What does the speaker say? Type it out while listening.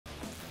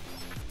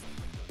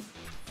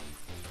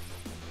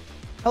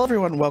Hello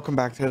everyone, welcome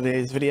back to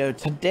today's video.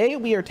 Today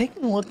we are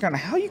taking a look on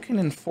how you can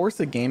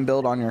enforce a game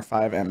build on your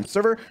FiveM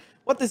server.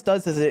 What this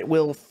does is it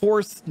will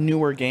force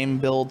newer game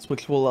builds,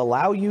 which will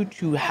allow you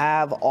to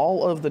have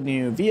all of the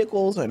new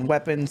vehicles and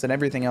weapons and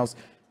everything else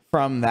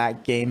from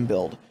that game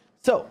build.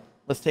 So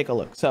let's take a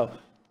look. So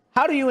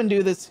how do you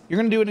undo this? You're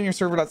going to do it in your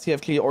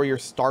server.cfg or your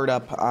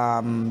startup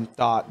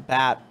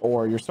 .bat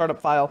or your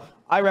startup file.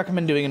 I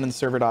recommend doing it in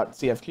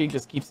server.cfg,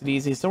 just keeps it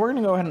easy. So we're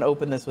going to go ahead and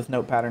open this with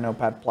Notepad or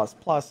Notepad++.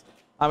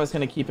 I'm just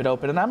going to keep it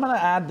open, and I'm going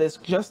to add this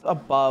just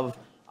above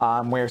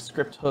where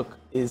script hook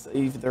is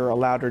either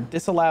allowed or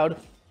disallowed.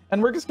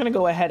 And we're just going to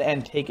go ahead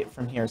and take it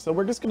from here. So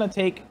we're just going to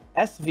take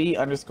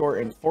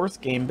SV_enforce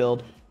game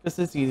build. Just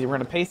as easy. We're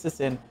going to paste this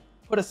in,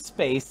 put a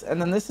space,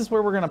 and then this is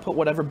where we're going to put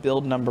whatever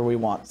build number we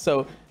want.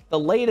 So the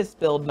latest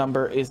build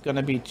number is going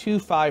to be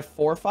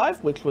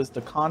 2545, which was the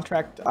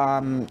contract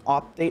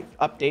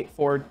update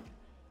for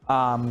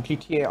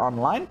GTA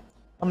Online.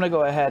 I'm going to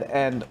go ahead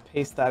and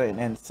paste that in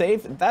and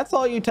save. That's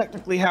all you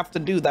technically have to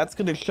do. That's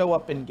going to show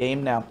up in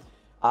game now,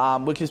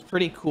 which is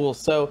pretty cool.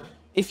 So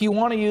if you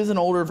want to use an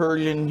older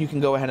version, you can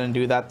go ahead and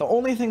do that. The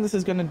only thing this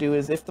is going to do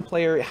is if the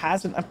player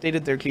hasn't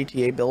updated their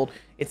GTA build,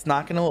 it's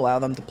not going to allow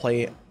them to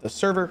play the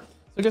server.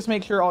 So just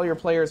make sure all your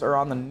players are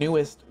on the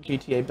newest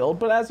GTA build.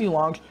 But as you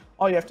launch,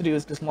 all you have to do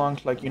is just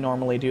launch like you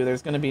normally do.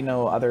 There's going to be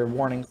no other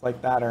warnings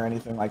like that or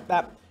anything like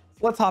that.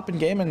 Let's hop in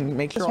game and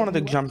make sure. Just wanted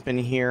to jump in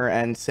here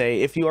and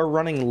say, if you are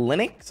running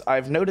Linux,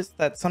 I've noticed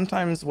that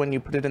sometimes when you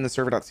put it in the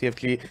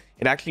server.cfg,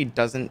 it actually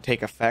doesn't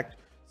take effect.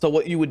 So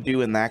what you would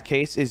do in that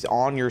case is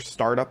on your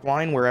startup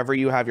line, wherever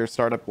you have your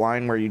startup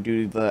line where you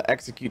do the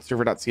execute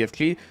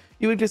server.cfg,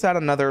 you would just add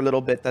another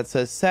little bit that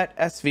says set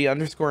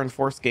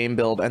SV_enforce game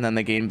build and then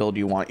the game build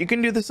you want. You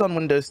can do this on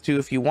Windows too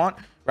if you want,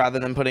 rather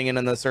than putting it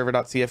in the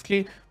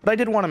server.cfg, but I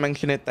did want to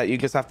mention it that you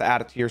just have to add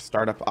it to your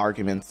startup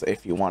arguments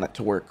if you want it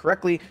to work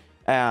correctly.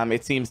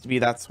 It seems to be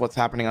that's what's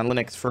happening on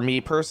Linux for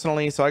me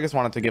personally, so I just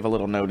wanted to give a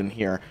little note in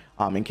here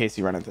in case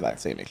you run into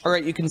that same issue. All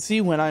right, you can see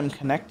when I'm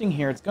connecting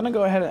here, it's going to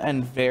go ahead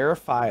and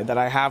verify that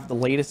I have the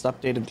latest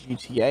updated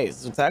GTA.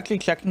 So it's actually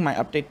checking my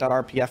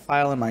update.rpf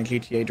file in my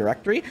GTA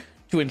directory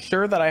to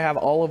ensure that I have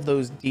all of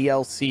those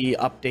DLC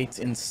updates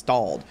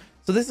installed.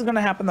 So this is going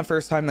to happen the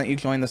first time that you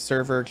join the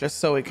server, just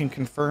so it can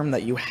confirm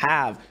that you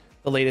have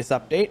the latest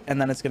update, and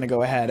then it's going to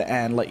go ahead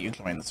and let you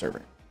join the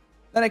server.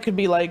 Then it could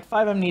be like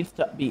FiveM needs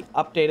to be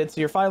updated.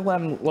 So your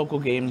FiveM local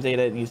game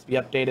data needs to be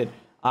updated.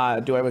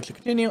 Do I wish to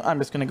continue? I'm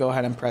just going to go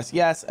ahead and press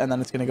yes, and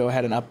then it's going to go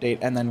ahead and update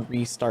and then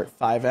restart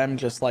FiveM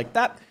just like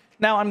that.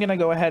 Now I'm going to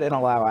go ahead and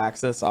allow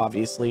access,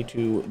 obviously,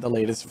 to the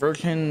latest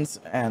versions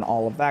and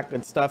all of that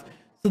good stuff.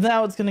 So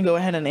now it's going to go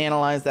ahead and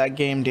analyze that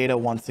game data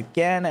once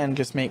again and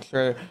just make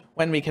sure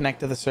when we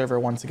connect to the server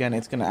once again,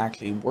 it's going to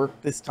actually work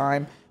this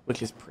time,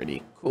 which is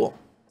pretty cool.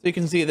 So you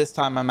can see this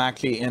time I'm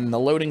actually in the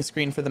loading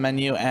screen for the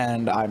menu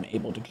and I'm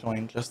able to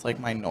join just like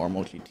my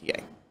normal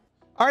GTA.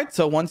 All right,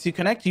 so once you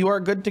connect, you are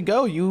good to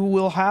go. You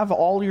will have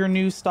all your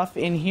new stuff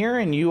in here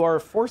and you are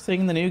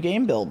forcing the new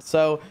game build.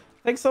 So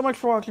thanks so much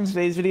for watching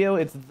today's video.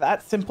 It's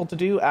that simple to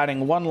do,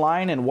 adding one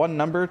line and one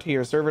number to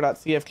your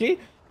server.cfg.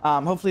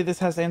 Hopefully this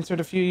has answered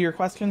a few of your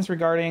questions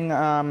regarding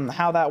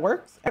how that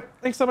works.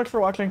 Thanks so much for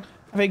watching.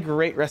 Have a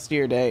great rest of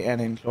your day and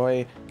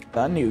enjoy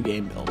the new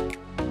game build.